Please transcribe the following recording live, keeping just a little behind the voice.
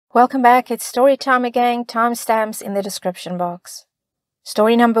Welcome back, it's story time again, timestamps in the description box.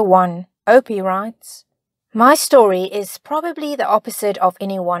 Story number 1, Opie writes, My story is probably the opposite of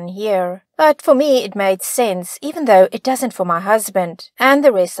anyone here, but for me it made sense even though it doesn't for my husband and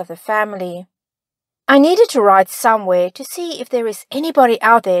the rest of the family. I needed to write somewhere to see if there is anybody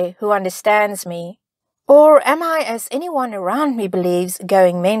out there who understands me. Or am I, as anyone around me believes,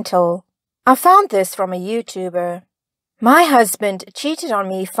 going mental? I found this from a YouTuber. My husband cheated on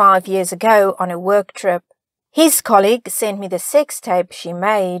me 5 years ago on a work trip. His colleague sent me the sex tape she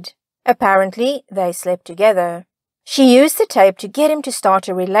made. Apparently, they slept together. She used the tape to get him to start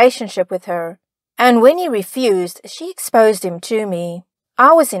a relationship with her, and when he refused, she exposed him to me.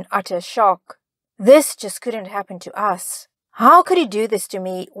 I was in utter shock. This just couldn't happen to us. How could he do this to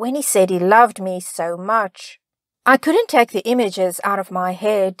me when he said he loved me so much? I couldn't take the images out of my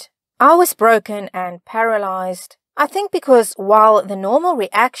head. I was broken and paralyzed. I think because while the normal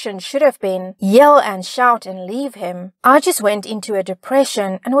reaction should have been yell and shout and leave him, I just went into a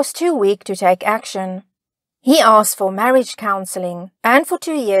depression and was too weak to take action. He asked for marriage counseling, and for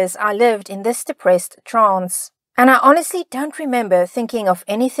 2 years I lived in this depressed trance. And I honestly don't remember thinking of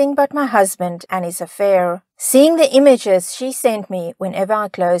anything but my husband and his affair, seeing the images she sent me whenever I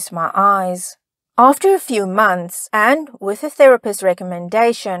closed my eyes. After a few months, and with a therapist's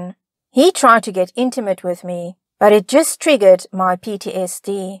recommendation, he tried to get intimate with me, but it just triggered my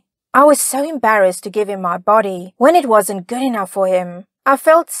PTSD. I was so embarrassed to give him my body when it wasn't good enough for him. I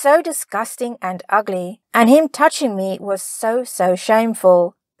felt so disgusting and ugly, and him touching me was so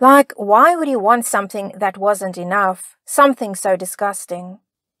shameful. Like, why would he want something that wasn't enough, something so disgusting?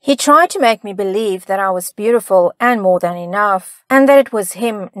 He tried to make me believe that I was beautiful and more than enough, and that it was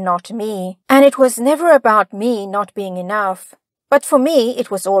him, not me, and it was never about me not being enough. But for me,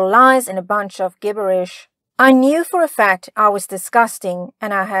 it was all lies and a bunch of gibberish. I knew for a fact I was disgusting,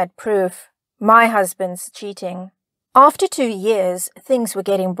 and I had proof. My husband's cheating. After 2 years, things were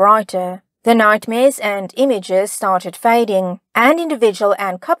getting brighter. The nightmares and images started fading, and individual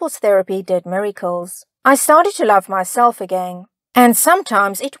and couples therapy did miracles. I started to love myself again, and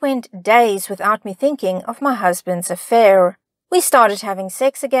sometimes it went days without me thinking of my husband's affair. We started having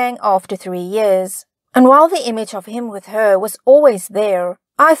sex again after 3 years, and while the image of him with her was always there,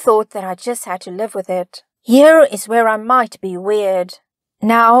 I thought that I just had to live with it. Here is where I might be weird.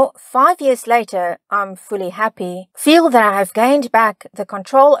 Now, 5 years later, I'm fully happy, feel that I have gained back the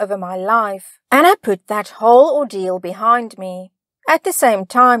control over my life, and I put that whole ordeal behind me. At the same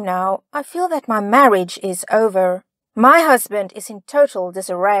time now, I feel that my marriage is over. My husband is in total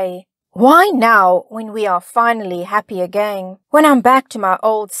disarray. Why now, when we are finally happy again, when I'm back to my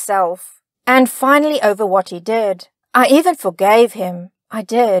old self, and finally over what he did? I even forgave him. I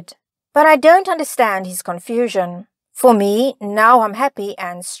did. But I don't understand his confusion. For me, now I'm happy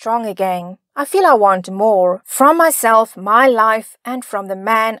and strong again. I feel I want more from myself, my life, and from the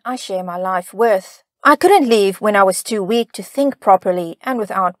man I share my life with. I couldn't leave when I was too weak to think properly and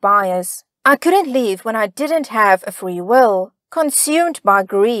without bias. I couldn't leave when I didn't have a free will, consumed by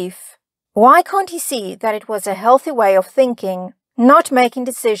grief. Why can't he see that it was a healthy way of thinking, not making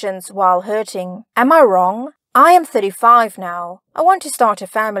decisions while hurting? Am I wrong? I am 35 now. I want to start a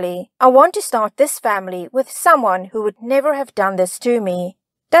family. I want to start this family with someone who would never have done this to me.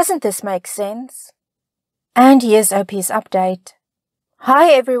 Doesn't this make sense? And here's OP's update.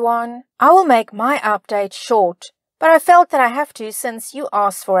 Hi everyone. I will make my update short, but I felt that I have to since you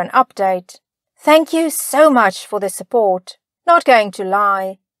asked for an update. Thank you so much for the support. Not going to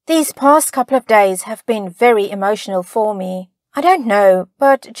lie, these past couple of days have been very emotional for me. I don't know,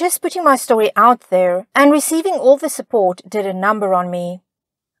 but just putting my story out there and receiving all the support did a number on me.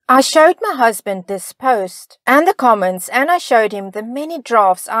 I showed my husband this post and the comments, and I showed him the many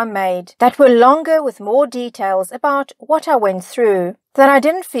drafts I made that were longer with more details about what I went through that I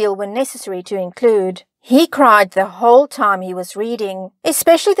didn't feel were necessary to include. He cried the whole time he was reading,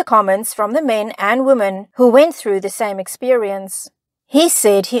 especially the comments from the men and women who went through the same experience. He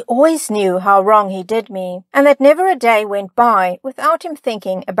said he always knew how wrong he did me, and that never a day went by without him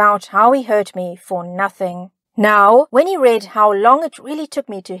thinking about how he hurt me for nothing. Now, when he read how long it really took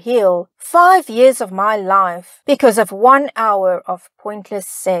me to heal, 5 years of my life, because of 1 hour of pointless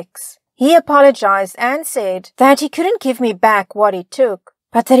sex, he apologized and said that he couldn't give me back what he took,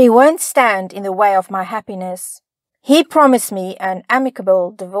 but that he won't stand in the way of my happiness. He promised me an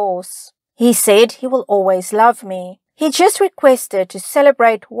amicable divorce. He said he will always love me. He just requested to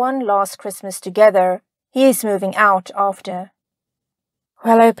celebrate one last Christmas together. He is moving out after.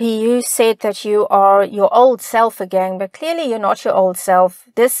 Well, OP, you said that you are your old self again, but clearly you're not your old self.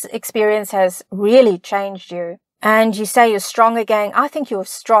 This experience has really changed you. And you say you're strong again. I think you're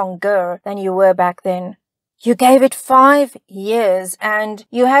stronger than you were back then. You gave it 5 years and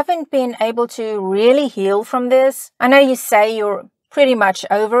you haven't been able to really heal from this. I know you say you're pretty much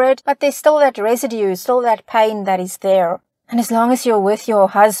over it, but there's still that residue, still that pain that is there. And as long as you're with your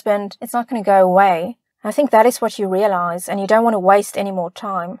husband, it's not going to go away. I think that is what you realize, and you don't want to waste any more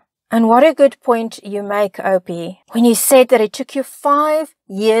time. And what a good point you make, Opie, when you said that it took you 5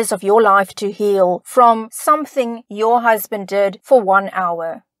 years of your life to heal from something your husband did for 1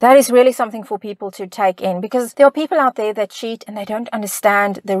 hour. That is really something for people to take in, because there are people out there that cheat and they don't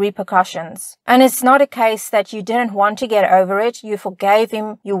understand the repercussions. And it's not a case that you didn't want to get over it. You forgave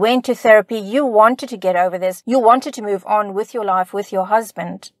him. You went to therapy. You wanted to get over this. You wanted to move on with your life with your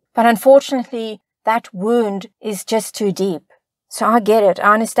husband. But unfortunately, that wound is just too deep. So I get it.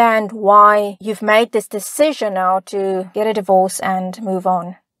 I understand why you've made this decision now to get a divorce and move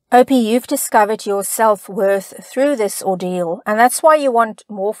on. Opie, you've discovered your self-worth through this ordeal, and that's why you want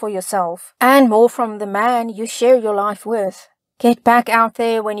more for yourself and more from the man you share your life with. Get back out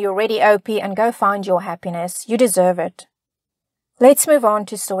there when you're ready, Opie, and go find your happiness. You deserve it. Let's move on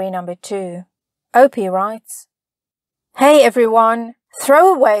to story number 2. Opie writes, "Hey everyone,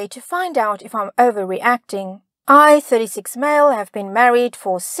 throw away to find out if I'm overreacting. I, 36 male, have been married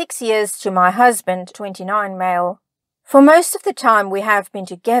for 6 years to my husband, 29 male. For most of the time we have been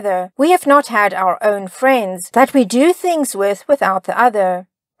together, we have not had our own friends that we do things with without the other.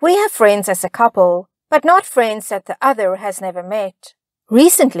 We have friends as a couple, but not friends that the other has never met.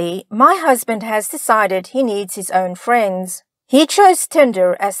 Recently, my husband has decided he needs his own friends. He chose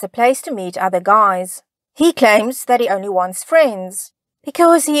Tinder as the place to meet other guys. He claims that he only wants friends.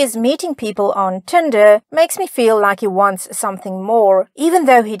 Because he is meeting people on Tinder makes me feel like he wants something more, even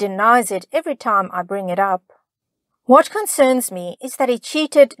though he denies it every time I bring it up. What concerns me is that he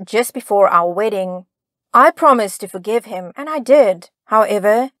cheated just before our wedding. I promised to forgive him, and I did.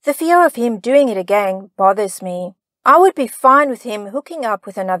 However, the fear of him doing it again bothers me. I would be fine with him hooking up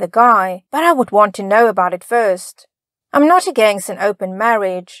with another guy, but I would want to know about it first. I'm not against an open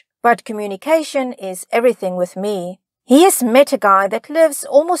marriage, but communication is everything with me. He has met a guy that lives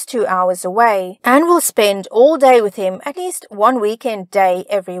almost 2 hours away and will spend all day with him at least one weekend day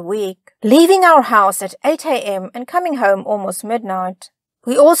every week, leaving our house at 8 a.m. and coming home almost midnight.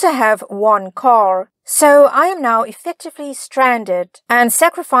 We also have one car, so I am now effectively stranded and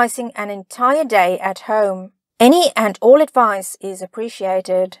sacrificing an entire day at home. Any and all advice is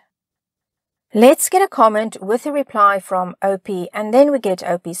appreciated." Let's get a comment with a reply from Opie, and then we get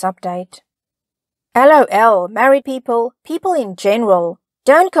Opie's update. "LOL, married people in general,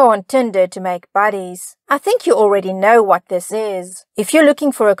 don't go on Tinder to make buddies. I think you already know what this is. If you're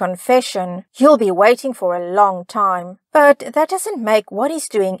looking for a confession, you'll be waiting for a long time. But that doesn't make what he's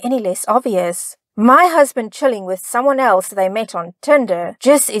doing any less obvious. My husband chilling with someone else they met on Tinder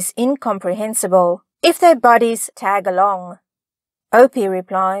just is incomprehensible. If they're buddies, tag along." Opie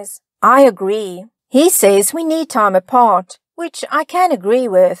replies, "I agree. He says we need time apart, which I can agree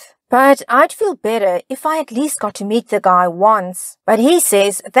with. But I'd feel better if I at least got to meet the guy once. But he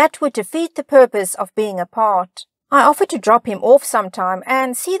says that would defeat the purpose of being apart. I offered to drop him off sometime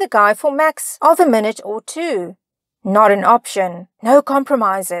and see the guy for max of a minute or 2. Not an option. No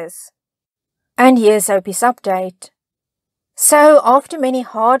compromises." And here's Opie's update. "So after many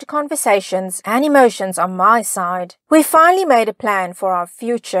hard conversations and emotions on my side, we finally made a plan for our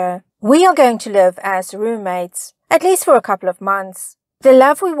future. We are going to live as roommates, at least for a couple of months. The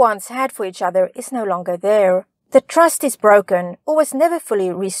love we once had for each other is no longer there. The trust is broken or was never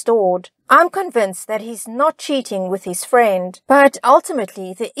fully restored. I'm convinced that he's not cheating with his friend, but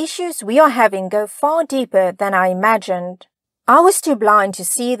ultimately the issues we are having go far deeper than I imagined. I was too blind to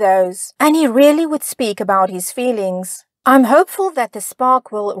see those, and he really would speak about his feelings. I'm hopeful that the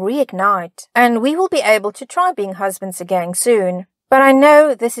spark will reignite, and we will be able to try being husbands again soon. But I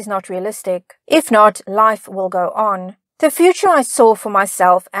know this is not realistic. If not, life will go on. The future I saw for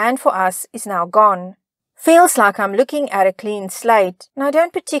myself and for us is now gone. Feels like I'm looking at a clean slate, and I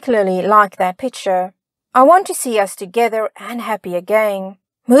don't particularly like that picture. I want to see us together and happy again.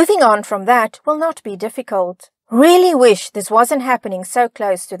 Moving on from that will not be difficult. Really wish this wasn't happening so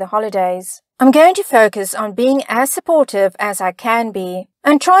close to the holidays. I'm going to focus on being as supportive as I can be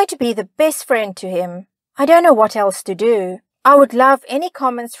and try to be the best friend to him. I don't know what else to do. I would love any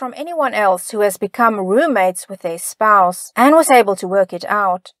comments from anyone else who has become roommates with their spouse and was able to work it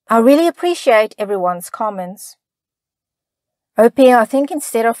out. I really appreciate everyone's comments." Opie, I think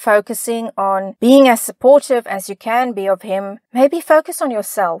instead of focusing on being as supportive as you can be of him, maybe focus on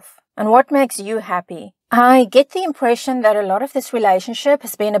yourself and what makes you happy. I get the impression that a lot of this relationship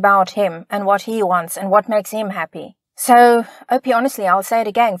has been about him and what he wants and what makes him happy. So, Opie, honestly, I'll say it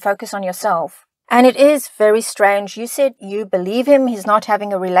again, focus on yourself. And it is very strange. You said you believe him, he's not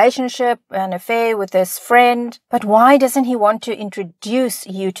having a relationship, an affair with this friend. But why doesn't he want to introduce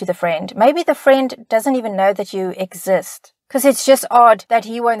you to the friend? Maybe the friend doesn't even know that you exist. Because it's just odd that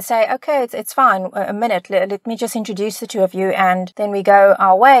he won't say, okay, it's fine, a minute, let me just introduce the two of you and then we go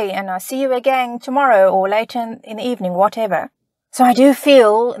our way and I'll see you again tomorrow or later in the evening, whatever. So I do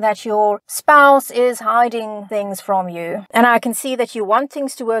feel that your spouse is hiding things from you. And I can see that you want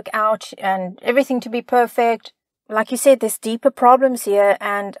things to work out and everything to be perfect. Like you said, there's deeper problems here,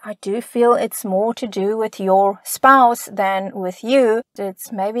 and I do feel it's more to do with your spouse than with you.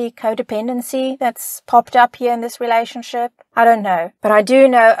 It's maybe codependency that's popped up here in this relationship. I don't know. But I do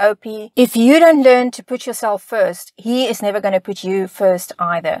know, Opie, if you don't learn to put yourself first, he is never going to put you first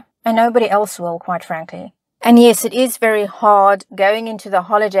either. And nobody else will, quite frankly. And yes, it is very hard going into the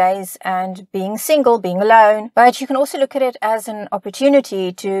holidays and being single, being alone. But you can also look at it as an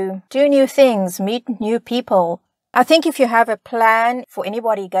opportunity to do new things, meet new people. I think if you have a plan for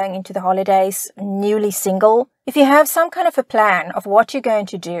anybody going into the holidays newly single, if you have some kind of a plan of what you're going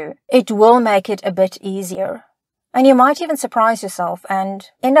to do, it will make it a bit easier. And you might even surprise yourself and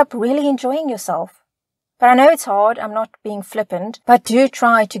end up really enjoying yourself. But I know it's hard, I'm not being flippant, but do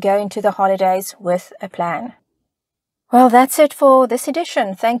try to go into the holidays with a plan. Well, that's it for this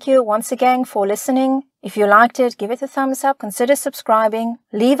edition. Thank you once again for listening. If you liked it, give it a thumbs up, consider subscribing,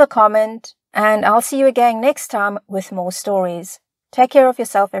 leave a comment, and I'll see you again next time with more stories. Take care of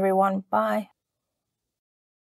yourself, everyone. Bye.